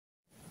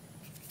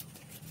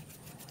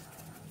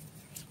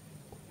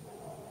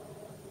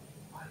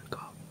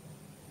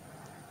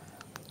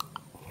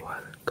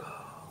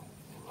welcome,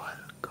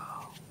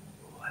 welcome,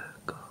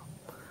 welcome,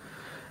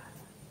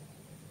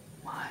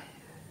 my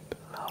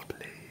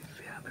lovely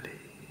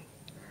family.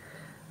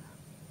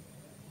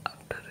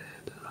 After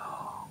a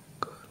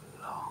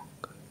long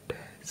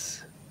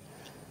days,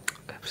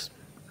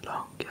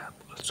 long gap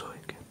also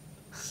you can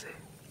say,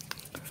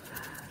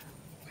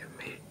 we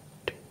meet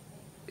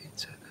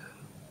each other,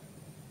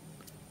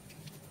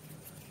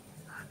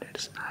 and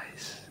it's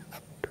nice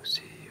to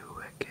see you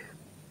again.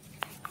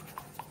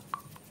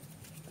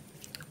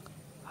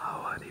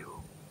 How are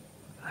you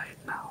right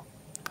now?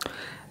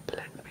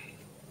 Let me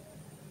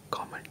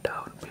comment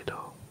down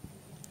below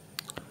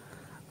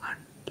and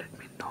let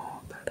me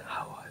know that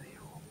how are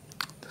you.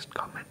 Just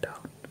comment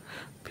down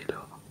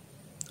below.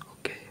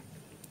 Okay.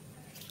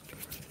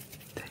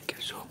 Thank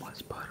you so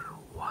much for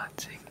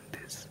watching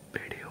these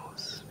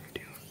videos.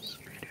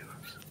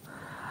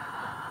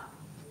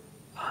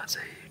 As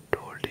I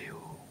told you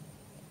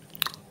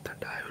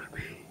that I will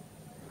be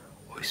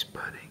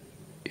whispering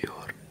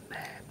your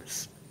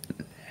names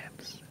and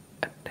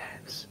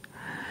names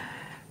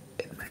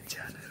in my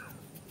channel.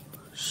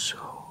 So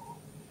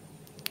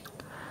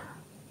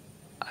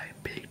I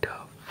picked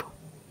up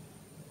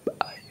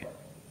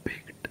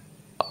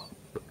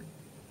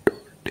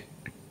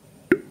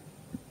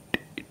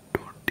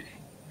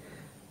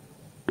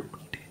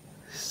 20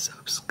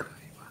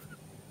 subscriber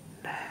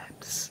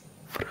names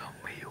from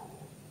you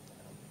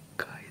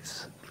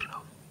guys,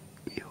 from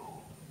you,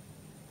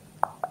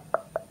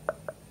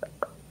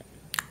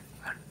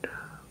 and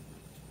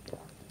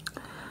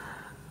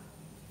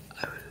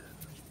I will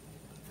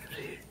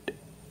read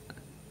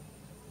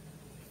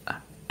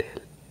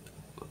until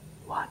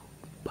one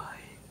by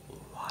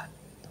one.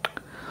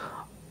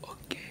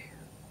 Okay,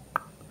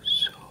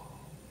 so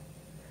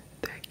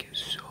thank you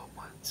so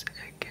much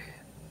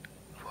again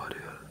for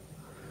your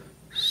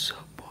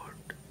support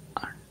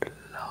and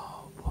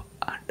love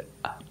and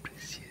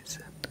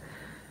appreciation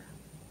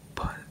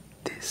for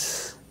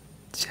this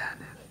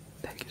channel.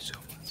 Thank you so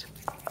much.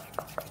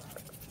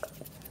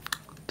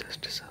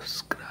 Just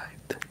subscribe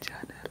the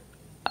channel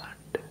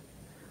and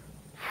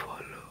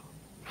follow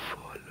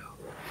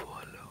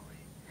me.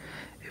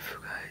 If you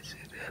guys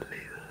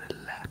really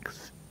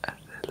relax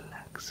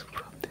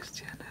from this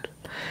channel,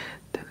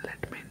 then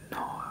let me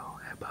know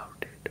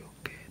about it.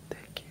 Okay,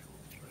 thank you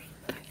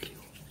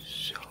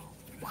so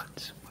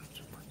much.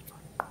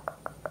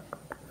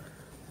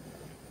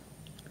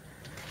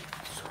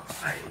 So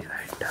I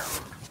write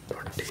down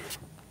 20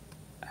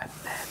 and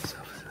names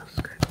of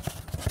subscribers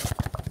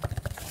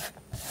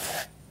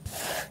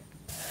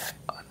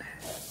on a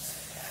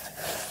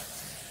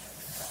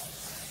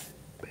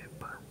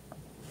paper,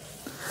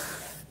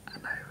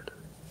 and I will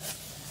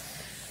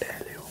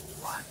tell you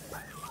one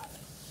by one.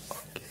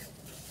 Okay.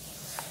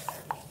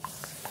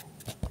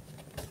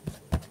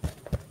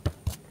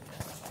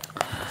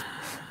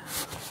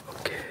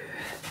 Okay.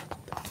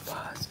 The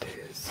first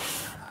is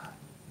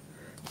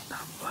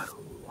number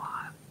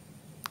 1.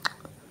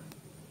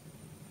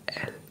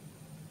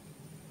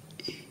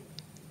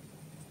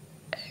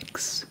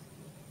 Lex.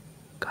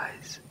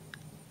 Guys,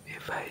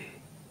 if I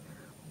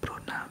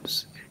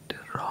pronounce it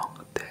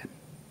wrong, then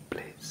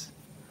please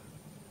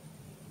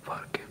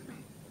forgive me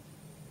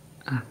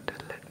and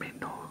let me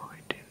know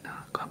it in the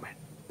comment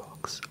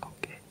box.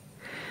 Okay,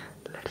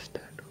 let's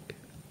start. Okay,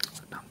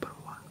 number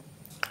 1.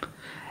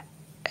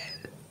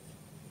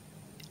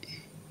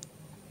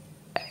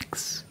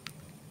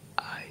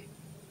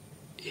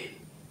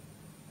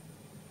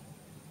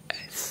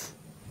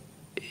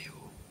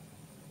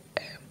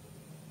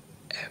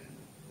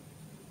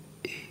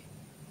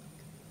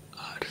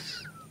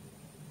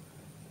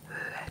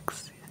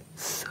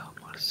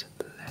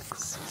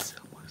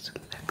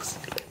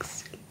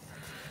 Lexi.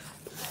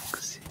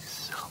 Lexi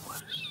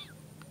Summers.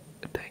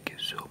 Thank you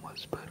so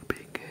much for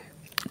being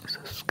a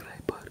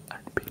subscriber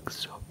and being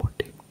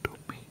supporting to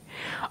me.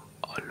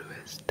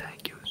 Always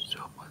thank you so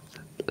much,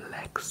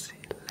 Lexi.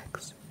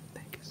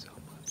 Thank you so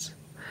much.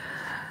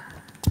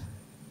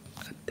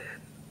 And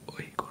then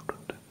we go to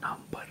the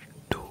number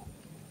 2.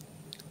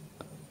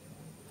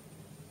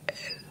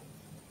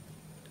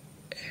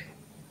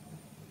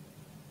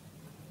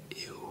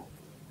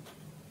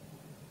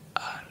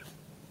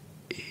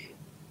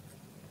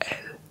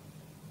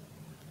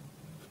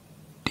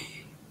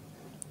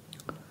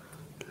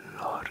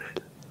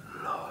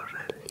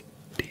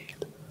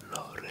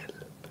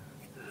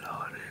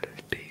 Laurel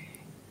D.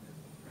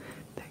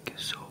 Thank you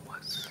so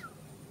much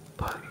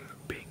for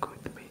being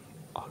with me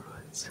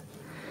always.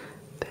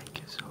 Thank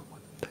you so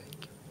much.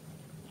 Thank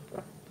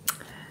you.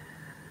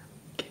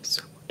 Keep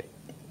supporting.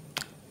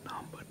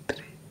 Number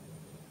 3.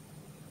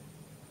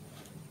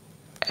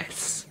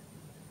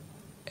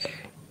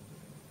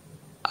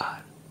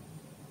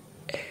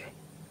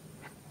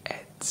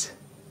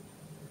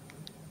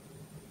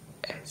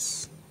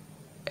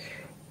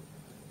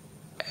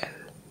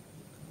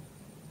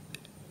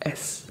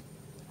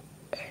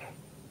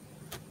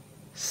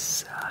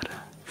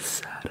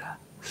 Sarah.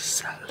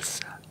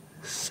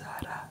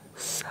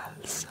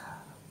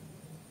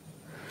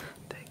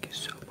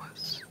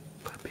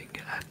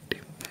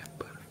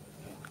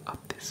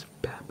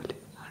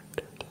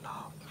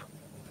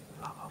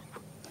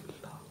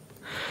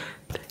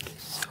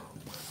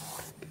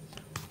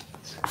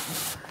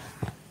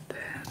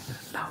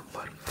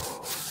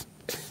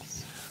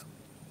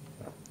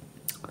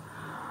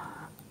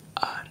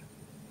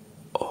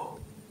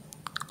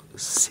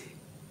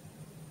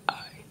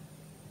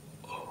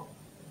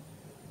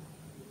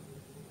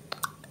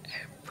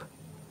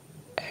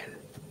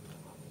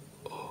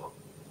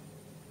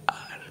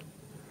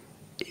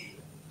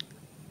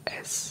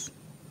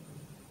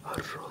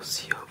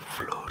 Rocio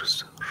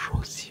Flores,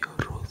 Rocio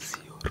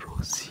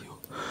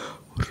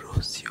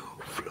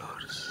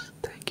Flores.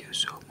 Thank you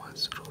so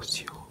much,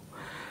 Rocio,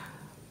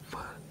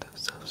 for the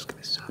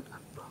subscription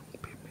and for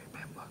being a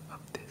member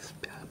of this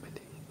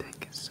family.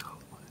 Thank you so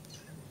much.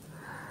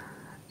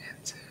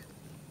 And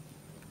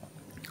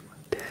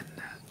then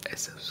a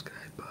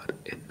subscriber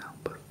in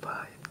number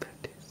 5,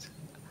 that is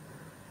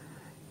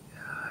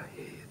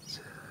he is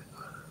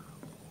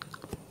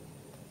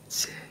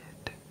Z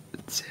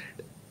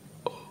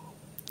O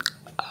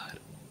R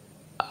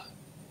R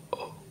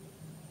O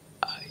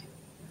I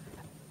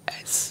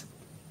S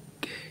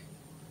K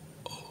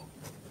O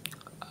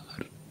R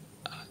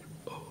R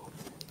O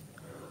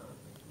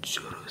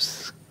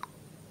Jurosik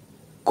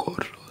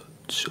Koro.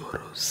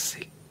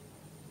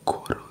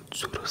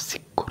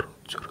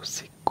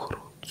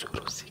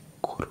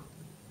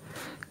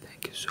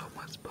 Thank you so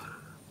much for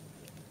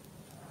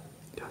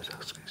your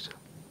subscription.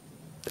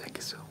 Thank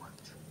you so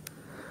much.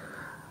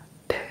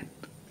 Then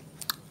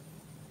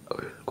we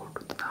will go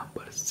to the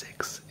number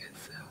 6.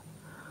 It's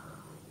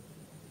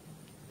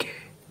K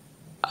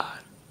R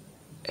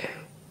A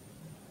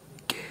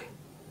K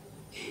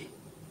E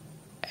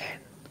N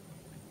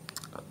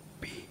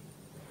B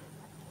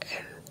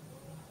L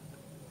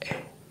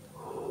A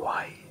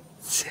Y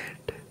Z.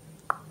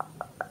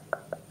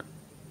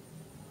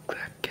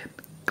 Kraken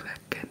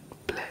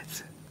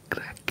Place,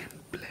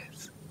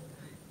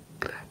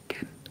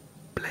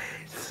 Play,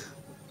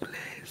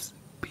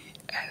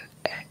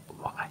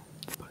 Number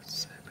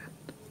 7.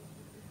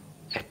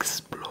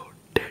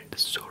 Exploded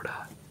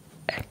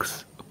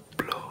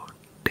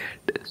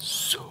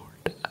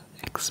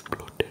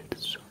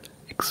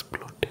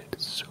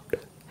soda.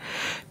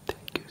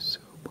 Thank you so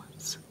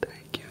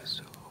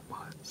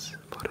much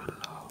for your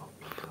love.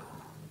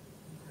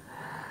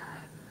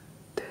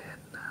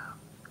 Then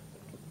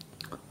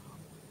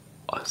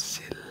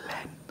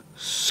Oscillen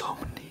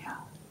Somnia.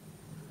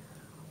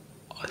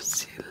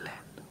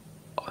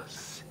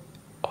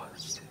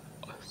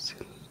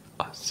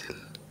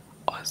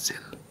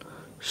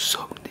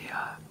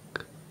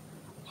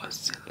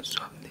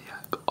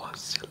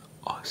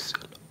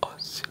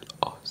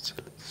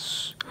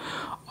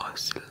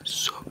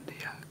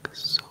 Somniac.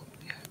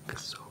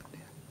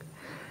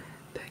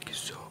 Thank you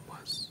so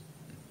much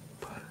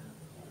for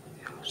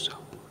your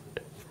support.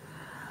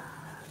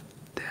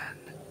 Then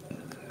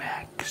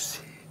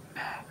Maxi,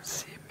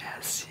 Messi.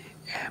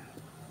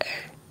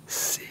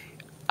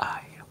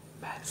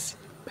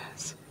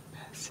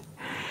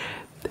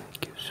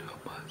 Thank you so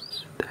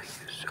much.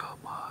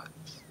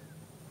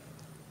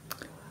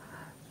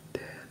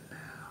 Then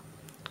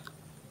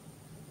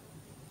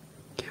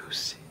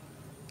QC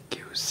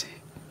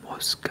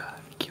Mosca,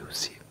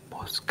 TIUSI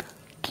Mosca.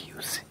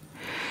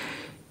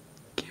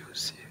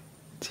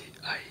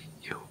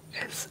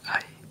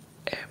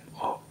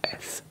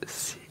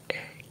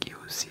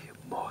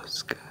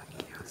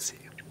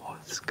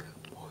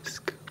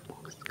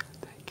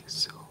 Thank you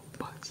so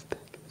much.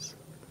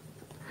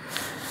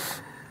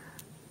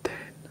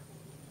 Then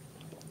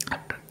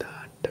after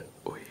that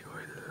we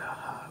will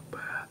have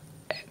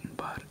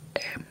Ember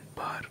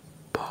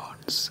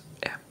Bonds,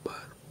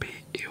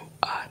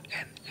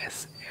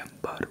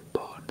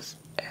 Burns,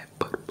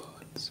 Ember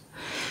Bonds.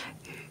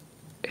 He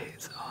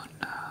is on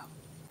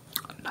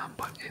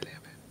number 11.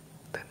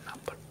 Then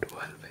number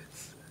 12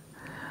 is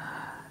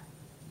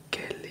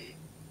Kelly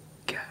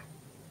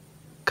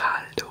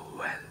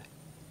Caldwell.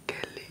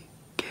 Kelly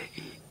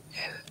Kellie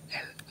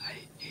Caldwell.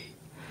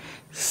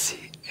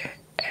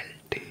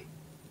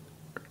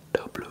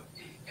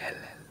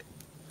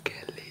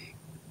 Kelly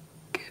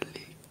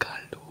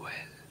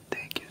Caldwell.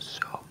 Thank you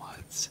so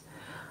much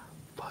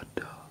for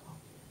the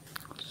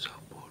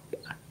support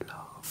and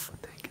love.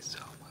 Thank you so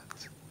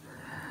much.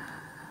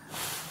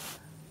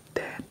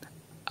 Then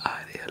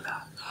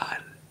Ariela,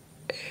 Ayla.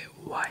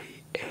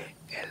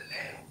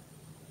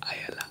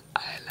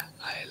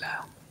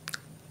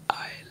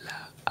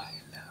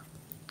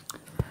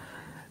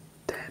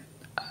 Then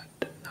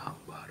at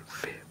number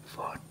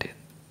 14,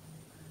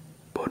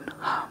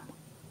 Bonham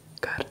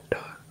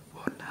Carter,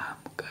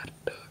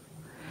 BONHAMCARTER,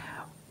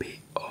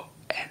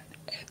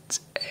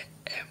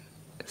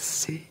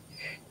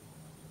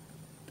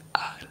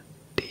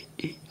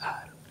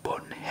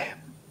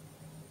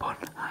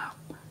 Bonham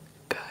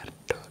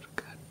Carter.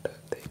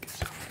 Thank you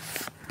so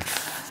much.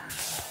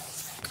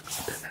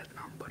 Then at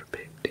number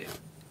 15,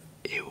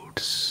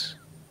 Woods,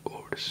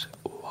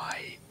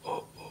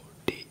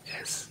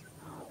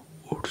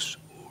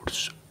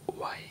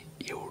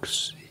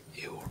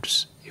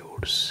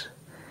 Woods.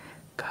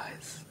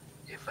 Guys,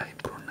 if I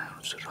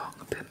pronounce wrong,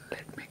 then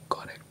let me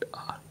correct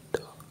on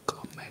the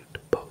comment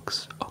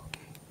box. Okay,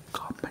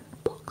 comment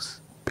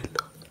box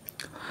below.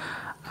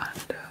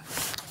 And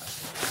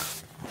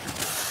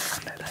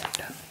I write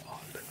down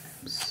all the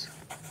names.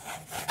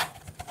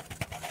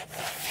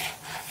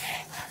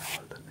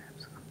 On the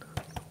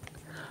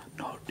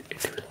note.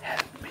 It will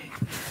help me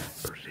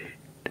to read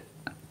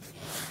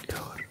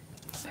your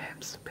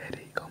names very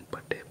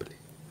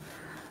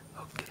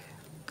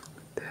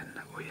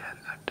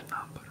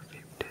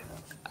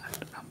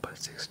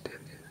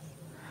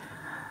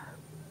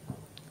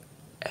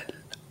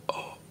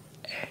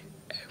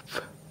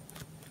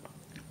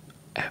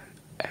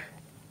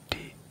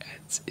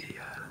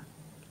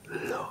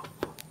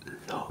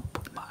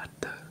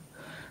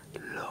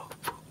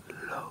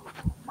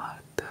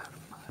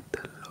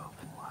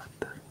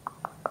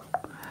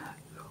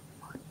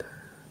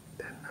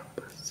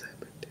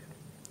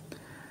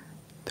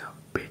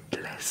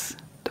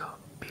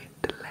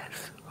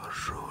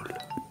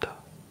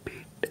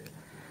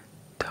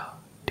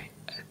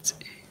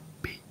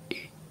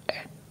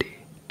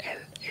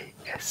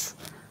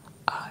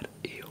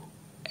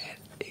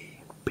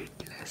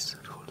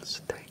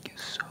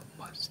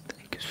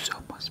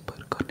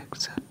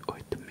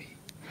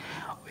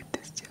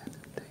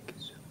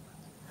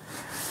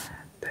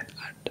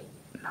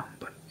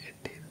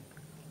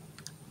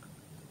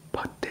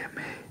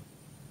Fateme,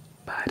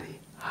 Bari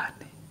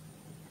Hani,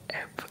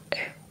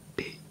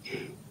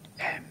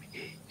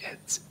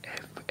 Fademehes,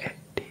 Fademehes,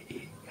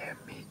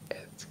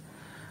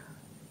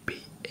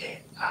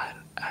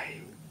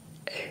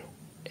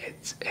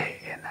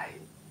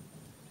 Barihani,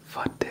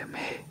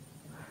 Fateme,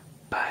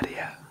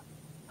 Baria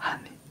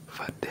Hani,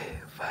 Farihani,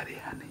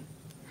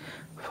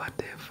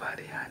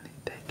 Farihani.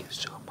 Thank you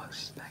so much.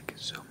 Thank you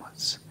so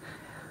much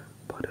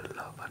for the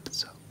love and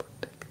support.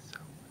 Thank you so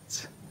much.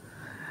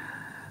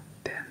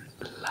 Then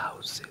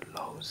Lousy,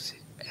 Louise.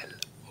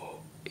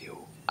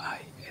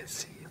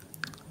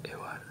 You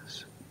are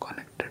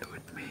connected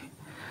with me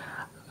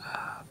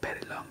a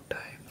very long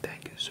time.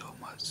 Thank you so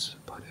much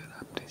for your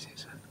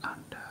appreciation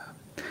and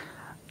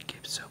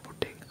keep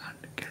supporting and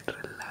get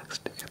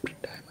relaxed every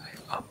time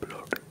I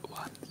upload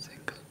one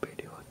single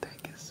video.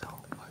 Thank you so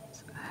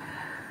much.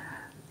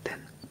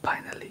 Then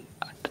finally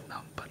at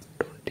number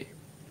 20,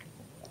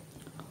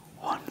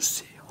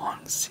 Honsi,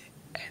 Honxi,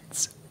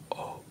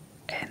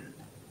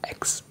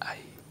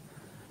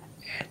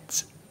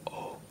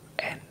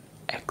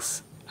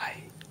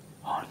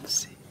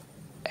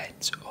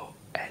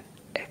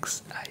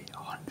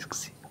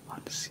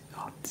 Honxi,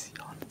 Honsi,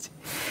 Honsi.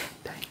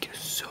 Thank you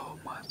so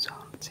much,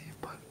 Honsi,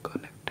 for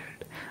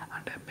connected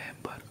and a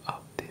member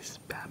of this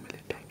family.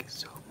 Thank you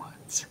so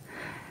much.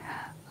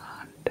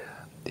 And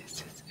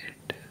this is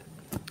it.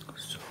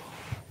 So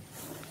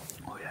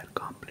we are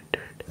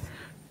completed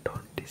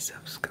 20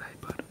 subscribers.